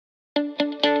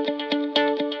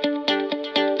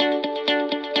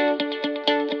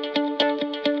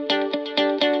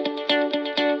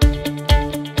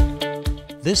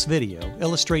This video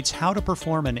illustrates how to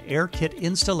perform an air kit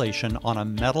installation on a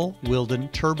metal Wilden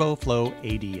Turbo-Flo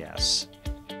ADS.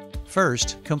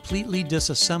 First, completely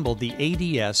disassemble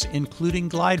the ADS including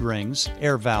glide rings,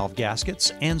 air valve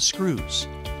gaskets, and screws.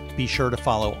 Be sure to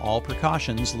follow all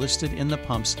precautions listed in the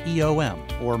pump's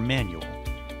EOM or manual.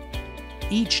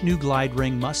 Each new glide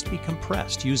ring must be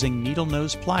compressed using needle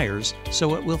nose pliers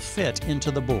so it will fit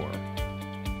into the bore.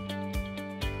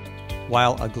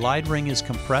 While a glide ring is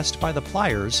compressed by the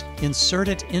pliers, insert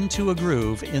it into a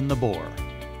groove in the bore.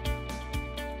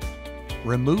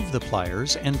 Remove the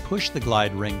pliers and push the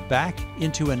glide ring back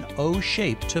into an O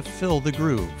shape to fill the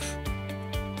groove.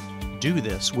 Do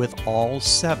this with all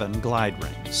 7 glide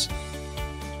rings.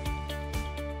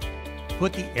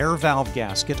 Put the air valve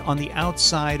gasket on the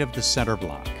outside of the center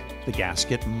block. The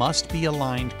gasket must be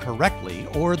aligned correctly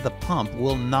or the pump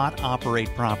will not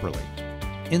operate properly.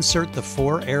 Insert the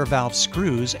 4 air valve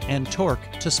screws and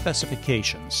torque to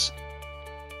specifications.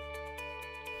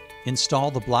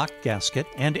 Install the block gasket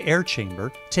and air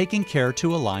chamber, taking care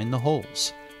to align the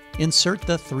holes. Insert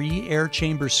the 3 air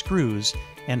chamber screws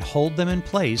and hold them in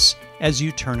place as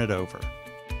you turn it over.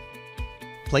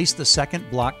 Place the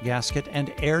second block gasket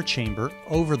and air chamber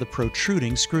over the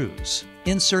protruding screws.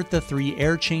 Insert the 3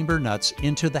 air chamber nuts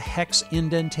into the hex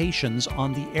indentations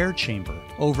on the air chamber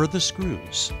over the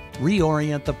screws.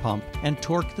 Reorient the pump and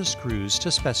torque the screws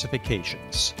to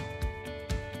specifications.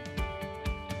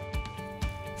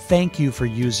 Thank you for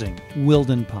using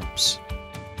Wilden Pumps.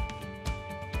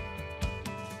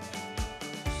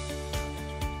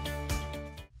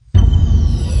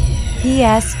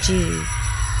 PSG,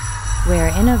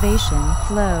 where innovation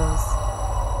flows.